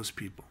bless those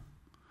people,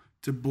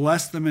 to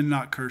bless them and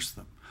not curse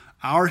them.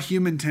 Our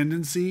human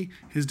tendency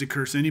is to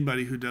curse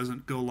anybody who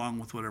doesn't go along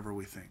with whatever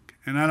we think.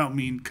 And I don't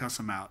mean cuss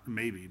them out,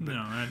 maybe. But,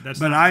 no, that's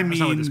but not, I that's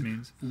not what this mean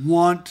means.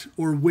 Want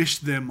or wish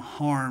them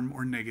harm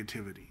or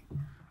negativity.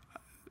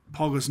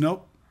 Paul goes,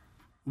 nope.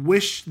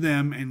 Wish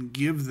them and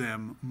give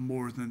them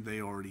more than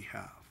they already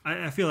have.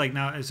 I feel like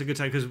now it's a good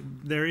time because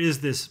there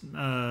is this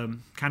kind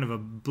of a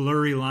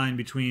blurry line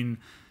between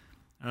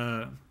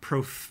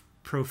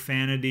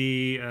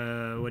profanity,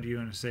 what do you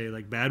want to say,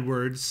 like bad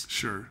words.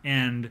 Sure.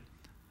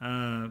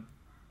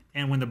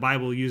 And when the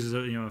Bible uses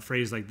a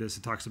phrase like this,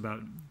 it talks about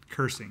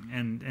cursing,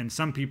 and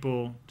some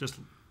people just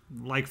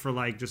like for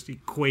like just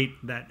equate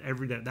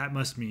that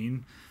must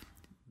mean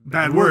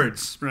bad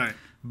words, right?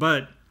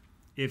 But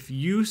if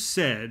you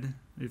said,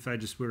 if I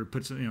just were to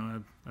put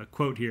some, a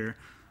quote here,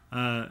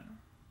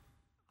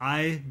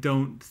 I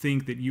don't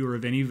think that you are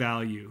of any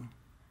value.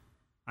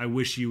 I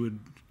wish you would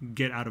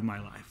get out of my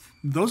life.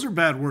 Those are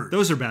bad words.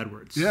 Those are bad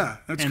words. Yeah,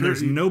 that's and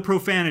crazy. There's no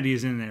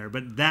profanities in there,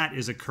 but that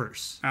is a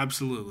curse.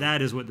 Absolutely.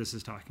 That is what this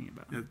is talking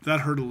about. Yeah,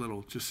 that hurt a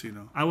little, just so you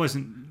know. I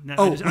wasn't.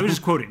 I was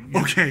just quoting.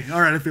 Yeah. Okay,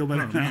 all right, I feel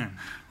better now. Man.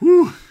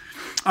 Whew.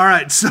 All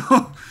right,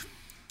 so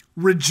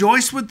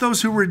rejoice with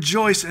those who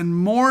rejoice and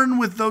mourn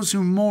with those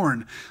who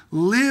mourn.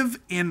 Live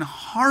in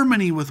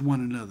harmony with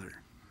one another.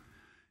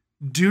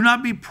 Do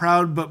not be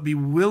proud, but be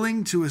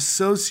willing to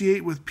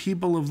associate with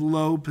people of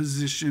low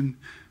position.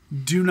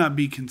 Do not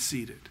be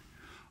conceited.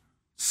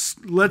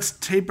 Let's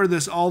taper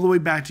this all the way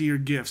back to your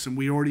gifts, and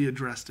we already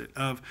addressed it.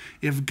 Of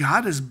if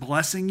God is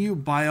blessing you,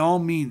 by all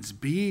means,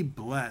 be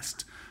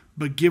blessed,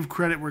 but give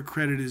credit where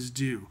credit is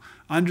due.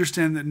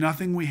 Understand that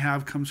nothing we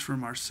have comes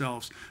from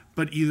ourselves,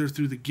 but either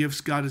through the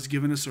gifts God has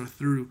given us or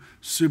through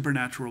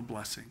supernatural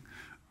blessing.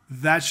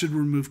 That should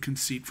remove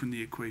conceit from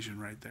the equation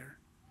right there.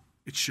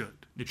 It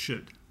should. It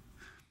should.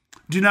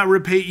 Do not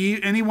repay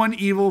anyone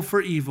evil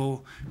for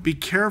evil. Be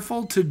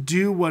careful to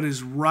do what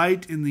is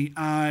right in the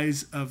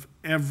eyes of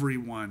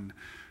everyone.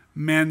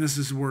 Man, this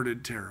is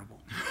worded terrible.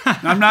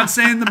 I'm not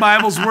saying the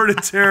Bible's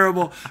worded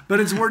terrible, but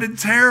it's worded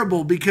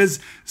terrible because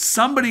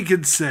somebody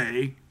could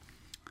say,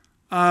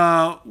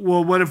 well,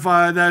 what if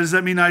does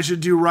that mean I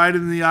should do right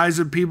in the eyes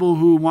of people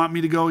who want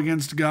me to go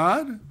against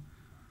God?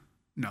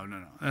 No.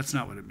 That's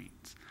not what it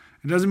means.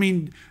 It doesn't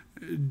mean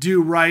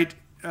do right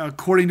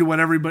according to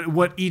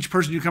what each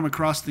person you come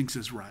across thinks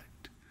is right.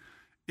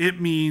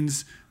 It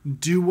means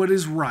do what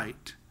is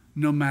right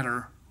no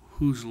matter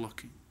who's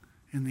looking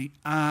in the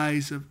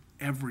eyes of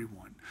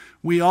everyone.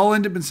 We all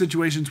end up in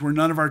situations where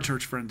none of our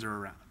church friends are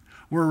around.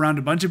 We're around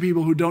a bunch of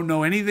people who don't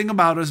know anything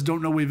about us,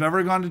 don't know we've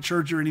ever gone to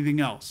church or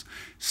anything else.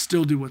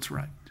 Still do what's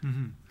right.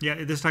 Mm-hmm.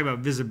 Yeah, this talk about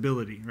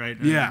visibility, right?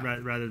 Yeah.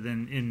 Rather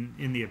than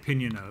in the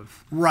opinion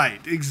of. Right,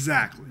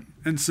 exactly.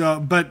 And so,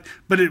 but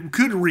it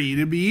could read.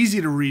 It'd be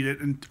easy to read it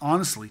and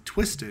honestly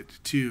twist it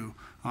to,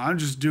 I'm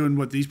just doing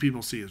what these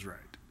people see is right.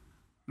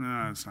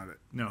 No, that's not it.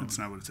 No. That's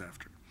not what it's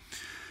after.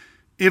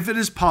 If it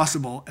is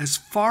possible, as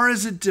far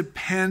as it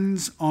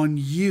depends on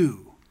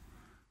you,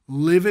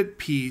 live at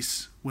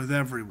peace with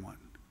everyone.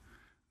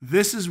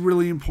 This is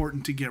really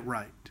important to get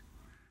right.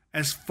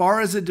 As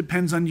far as it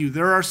depends on you,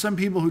 there are some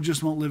people who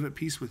just won't live at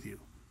peace with you.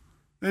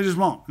 They just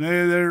won't.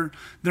 They're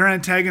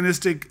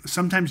antagonistic,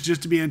 sometimes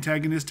just to be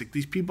antagonistic.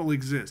 These people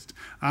exist.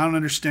 I don't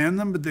understand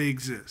them, but they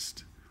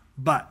exist.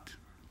 But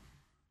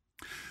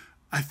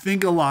I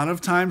think a lot of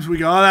times we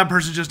go, oh, that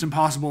person's just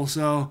impossible,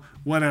 so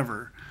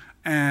whatever.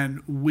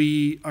 And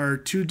we are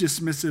too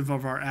dismissive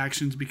of our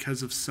actions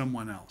because of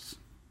someone else.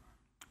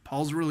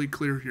 Paul's really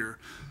clear here.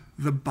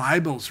 The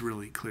Bible's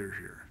really clear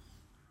here.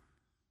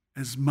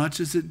 As much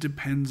as it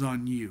depends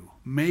on you,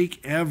 make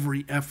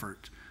every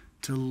effort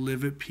to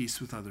live at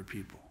peace with other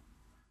people.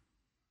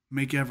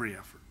 Make every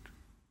effort.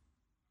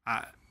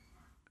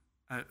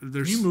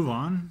 Can you move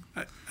on?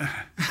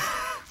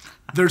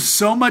 There's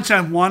so much I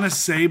want to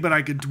say, but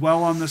I could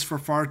dwell on this for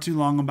far too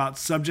long about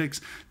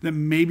subjects that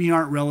maybe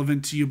aren't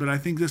relevant to you, but I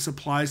think this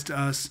applies to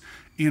us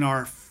in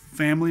our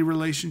family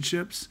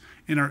relationships,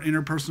 in our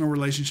interpersonal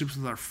relationships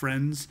with our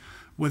friends,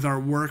 with our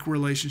work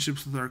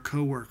relationships with our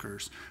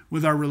coworkers,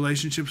 with our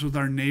relationships with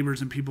our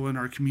neighbors and people in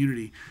our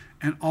community,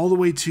 and all the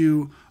way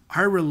to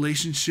our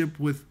relationship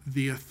with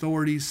the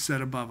authorities set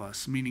above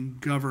us, meaning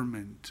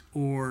government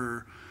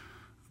or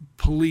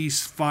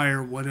police,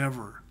 fire,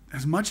 whatever.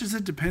 As much as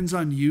it depends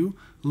on you,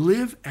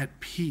 live at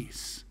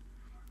peace.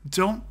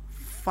 Don't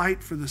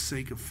fight for the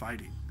sake of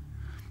fighting.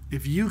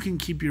 If you can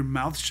keep your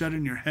mouth shut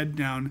and your head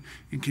down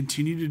and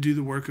continue to do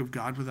the work of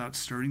God without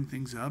stirring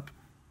things up,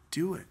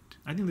 do it.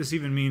 I think this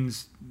even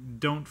means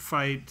don't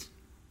fight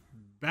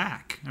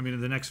back. I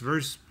mean, the next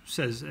verse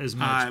says as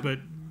much, but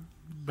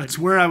that's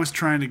where I was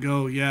trying to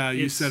go. Yeah,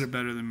 you said it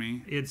better than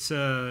me. It's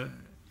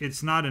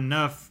not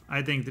enough,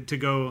 I think, to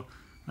go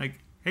like,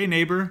 hey,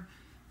 neighbor.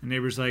 And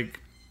neighbor's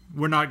like,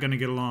 we're not going to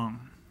get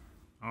along.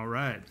 All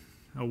right,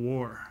 a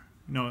war.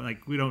 No,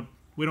 like we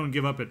don't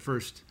give up at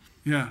first.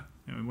 Yeah.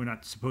 We're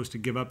not supposed to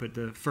give up at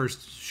the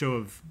first show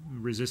of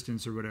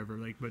resistance or whatever.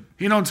 But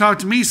he don't talk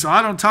to me, so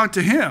I don't talk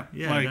to him.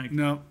 Yeah,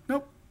 nope.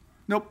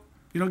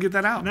 You don't get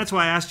that out. And that's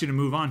why I asked you to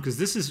move on, because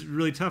this is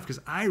really tough. Because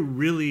I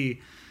really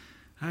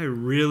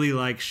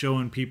like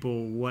showing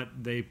people what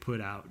they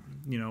put out.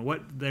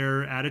 What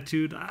their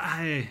attitude.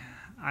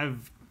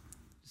 I've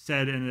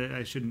said, and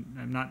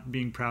I'm not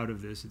being proud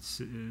of this.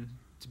 It's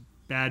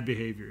bad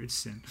behavior. It's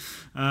sin.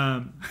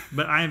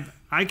 But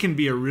I can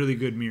be a really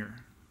good mirror.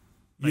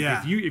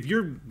 Like if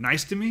you're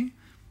nice to me,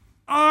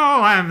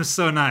 oh, I am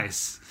so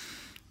nice.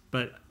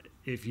 But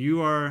if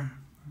you are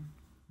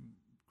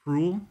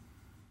cruel,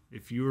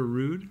 if you are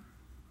rude,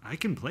 I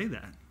can play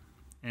that.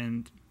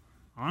 And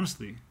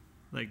honestly,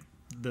 like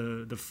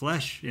the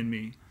flesh in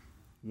me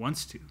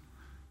wants to.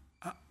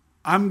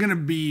 I'm going to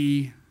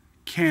be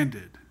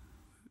candid.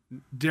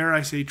 Dare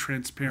I say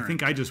transparent? I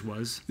think I just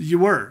was. You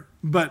were,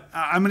 but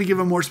I'm going to give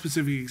a more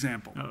specific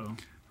example. Uh-oh.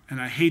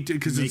 And I hate to,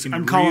 because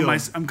I'm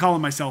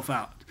calling myself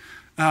out.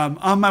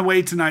 On my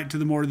way tonight to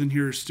the More Than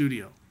Heroes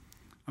studio,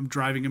 I'm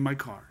driving in my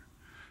car,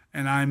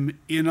 and I'm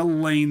in a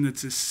lane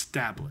that's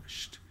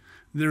established.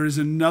 There is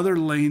another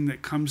lane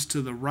that comes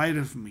to the right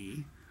of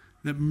me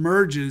that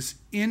merges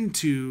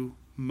into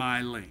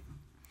my lane.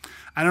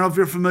 I don't know if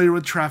you're familiar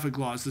with traffic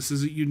laws. This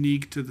isn't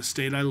unique to the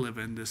state I live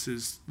in. This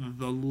is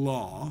the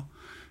law.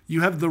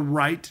 You have the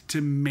right to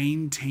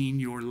maintain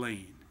your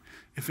lane.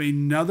 If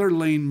another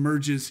lane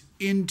merges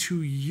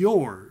into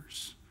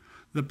yours,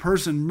 the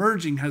person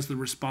merging has the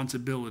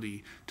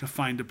responsibility to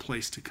find a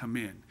place to come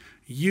in.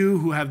 You,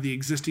 who have the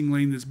existing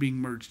lane that's being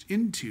merged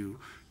into,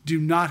 do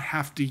not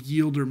have to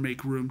yield or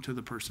make room to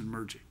the person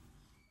merging.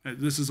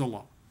 This is a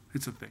law.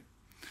 It's a thing.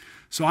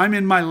 So I'm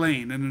in my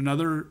lane, and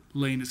another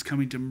lane is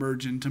coming to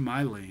merge into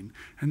my lane.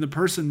 And the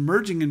person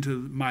merging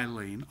into my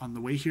lane on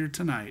the way here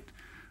tonight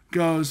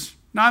goes,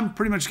 no, I'm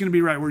pretty much going to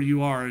be right where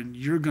you are, and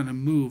you're going to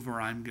move or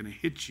I'm going to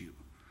hit you.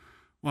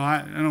 well,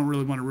 I don't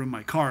really want to ruin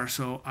my car,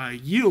 so I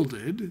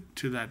yielded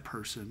to that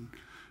person,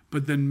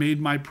 but then made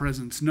my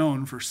presence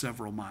known for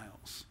several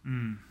miles.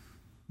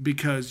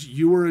 Because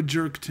you were a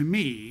jerk to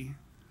me,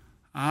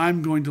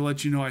 I'm going to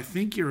let you know I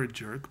think you're a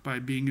jerk by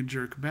being a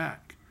jerk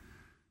back.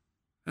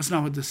 That's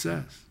not what this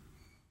says.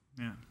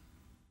 Yeah.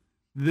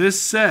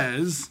 This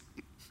says,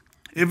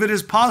 if it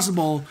is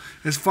possible,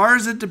 as far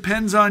as it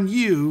depends on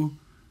you,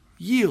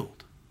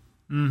 yield.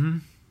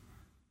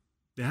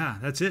 Yeah,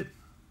 that's it.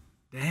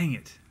 Dang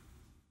it.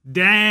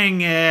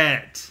 Dang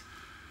it.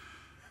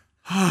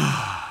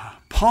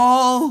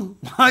 Paul,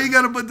 why you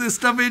got to put this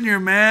stuff in here,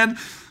 man?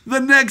 The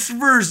next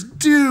verse,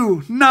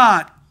 do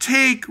not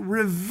take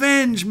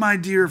revenge, my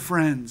dear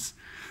friends,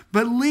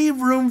 but leave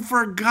room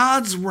for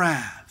God's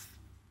wrath.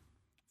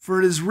 For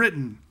it is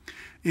written,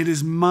 it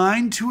is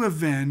mine to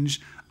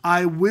avenge,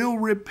 I will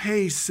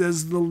repay,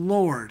 says the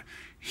Lord.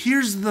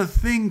 Here's the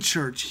thing,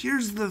 church.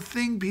 Here's the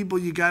thing, people,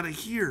 you got to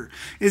hear,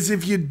 is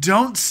if you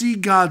don't see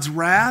God's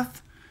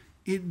wrath,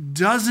 it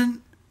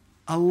doesn't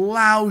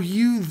allow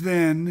you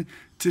then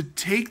to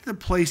take the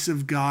place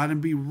of God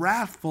and be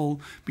wrathful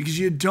because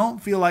you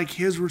don't feel like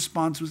his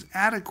response was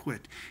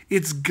adequate.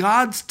 It's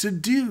God's to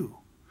do.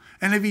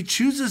 And if he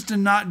chooses to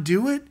not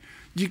do it,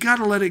 you got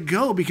to let it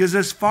go, because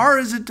as far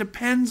as it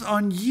depends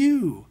on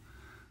you,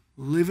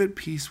 live at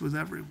peace with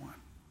everyone.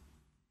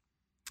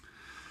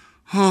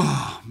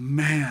 Oh,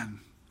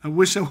 man. I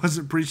wish I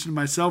wasn't preaching to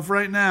myself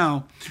right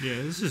now. Yeah,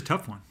 this is a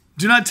tough one.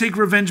 Do not take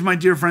revenge, my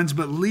dear friends,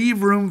 but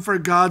leave room for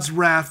God's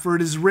wrath, for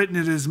it is written,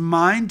 it is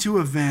mine to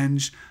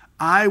avenge,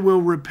 I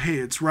will repay.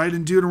 It's right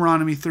in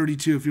Deuteronomy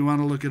 32, if you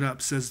want to look it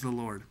up, says the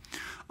Lord.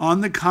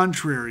 On the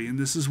contrary, and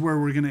this is where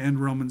we're going to end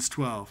Romans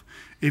 12,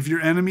 if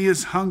your enemy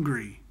is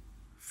hungry,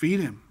 feed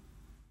him.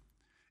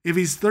 If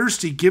he's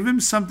thirsty, give him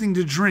something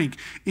to drink.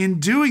 In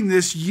doing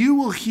this, you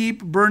will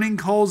heap burning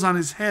coals on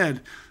his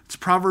head. It's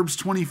Proverbs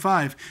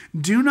 25.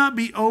 Do not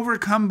be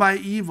overcome by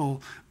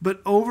evil, but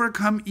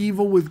overcome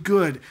evil with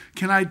good.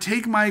 Can I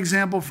take my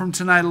example from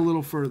tonight a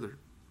little further?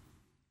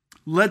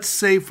 Let's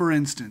say, for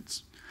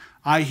instance,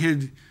 I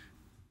had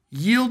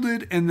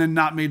yielded and then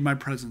not made my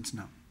presence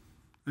known.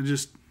 I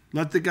just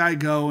let the guy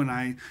go, and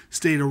I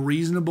stayed a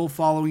reasonable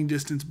following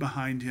distance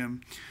behind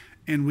him,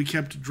 and we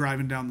kept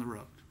driving down the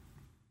road.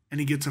 And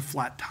he gets a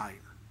flat tire.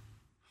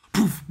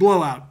 Poof,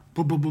 blowout.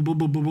 Boom, boom, boom, boom,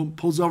 boom, boom, boom,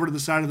 pulls over to the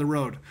side of the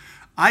road.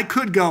 I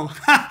could go,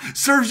 ha,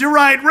 serves you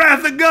right,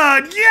 wrath of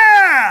God,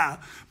 yeah!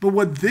 But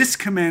what this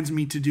commands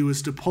me to do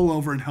is to pull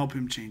over and help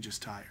him change his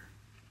tire.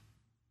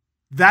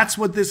 That's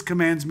what this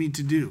commands me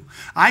to do.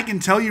 I can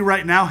tell you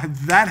right now, had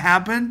that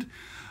happened,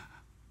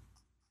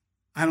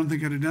 I don't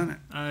think I'd have done it.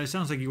 It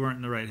sounds like you weren't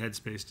in the right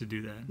headspace to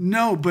do that.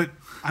 No, but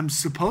I'm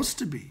supposed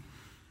to be.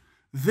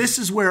 This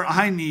is where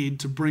I need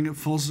to bring it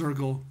full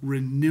circle,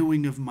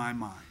 renewing of my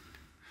mind.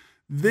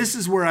 This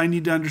is where I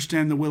need to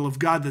understand the will of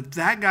God,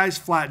 that guy's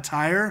flat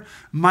tire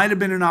might have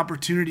been an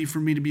opportunity for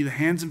me to be the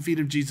hands and feet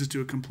of Jesus to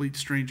a complete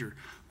stranger.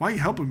 Why are you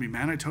helping me,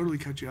 man? I totally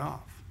cut you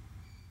off.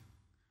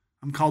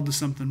 I'm called to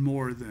something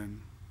more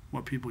than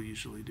what people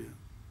usually do.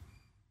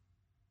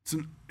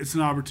 It's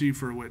an opportunity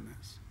for a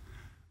witness.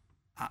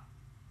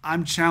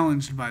 I'm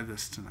challenged by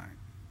this tonight.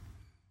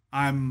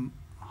 I'm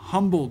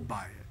humbled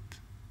by it.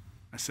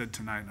 I said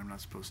tonight, and I'm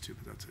not supposed to,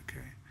 but that's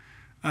okay.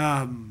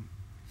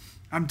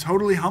 I'm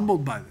totally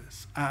humbled by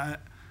this.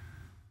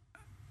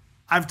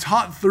 I've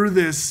taught through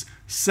this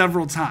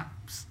several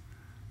times,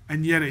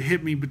 and yet it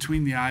hit me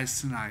between the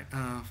eyes tonight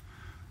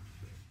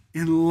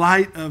in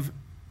light of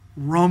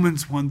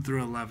Romans 1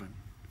 through 11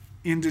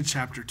 into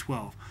chapter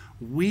 12.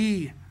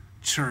 We,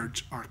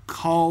 church, are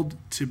called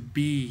to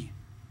be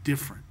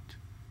different.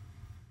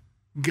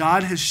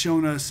 God has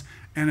shown us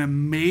an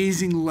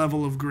amazing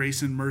level of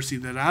grace and mercy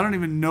that I don't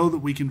even know that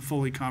we can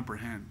fully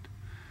comprehend.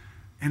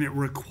 And it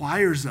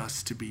requires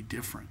us to be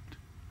different.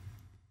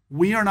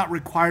 We are not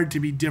required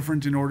to be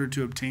different in order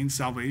to obtain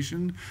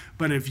salvation,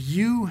 but if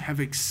you have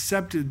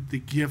accepted the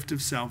gift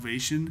of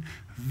salvation,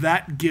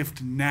 that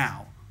gift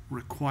now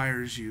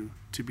requires you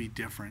to be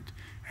different.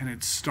 And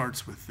it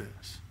starts with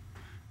this.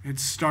 It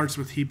starts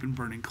with heaping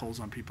burning coals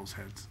on people's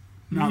heads.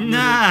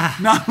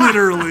 Not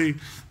literally,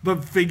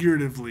 but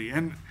figuratively.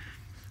 And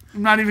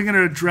I'm not even going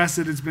to address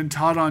it. It's been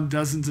taught on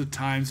dozens of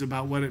times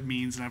about what it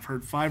means, and I've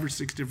heard 5 or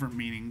 6 different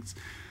meanings.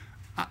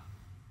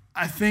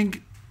 I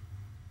think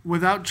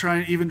without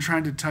trying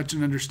to touch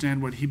and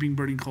understand what heaping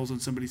burning coals on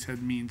somebody's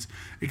head means,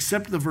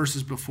 except the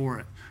verses before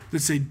it that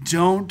say,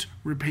 don't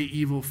repay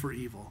evil for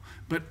evil,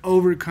 but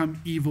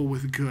overcome evil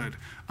with good.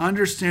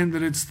 Understand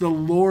that it's the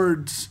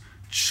Lord's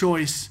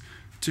choice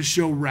to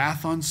show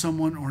wrath on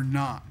someone or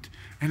not.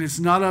 And it's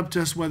not up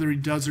to us whether he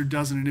does or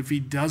doesn't. And if he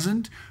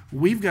doesn't,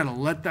 we've got to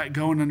let that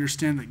go and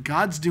understand that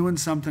God's doing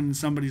something in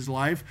somebody's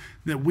life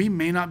that we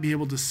may not be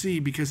able to see,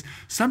 because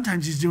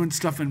sometimes he's doing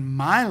stuff in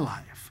my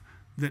life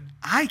that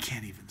I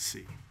can't even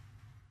see.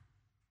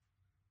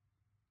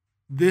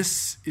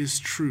 This is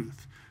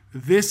truth.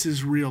 This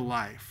is real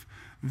life.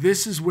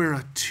 This is where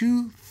a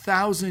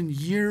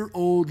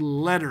 2,000-year-old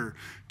letter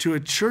to a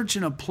church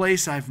in a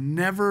place I've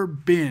never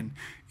been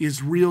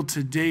is real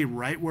today,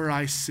 right where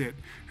I sit.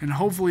 And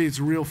hopefully it's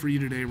real for you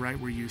today, right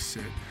where you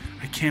sit.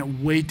 I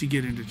can't wait to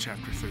get into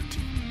chapter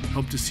 13.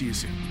 Hope to see you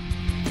soon.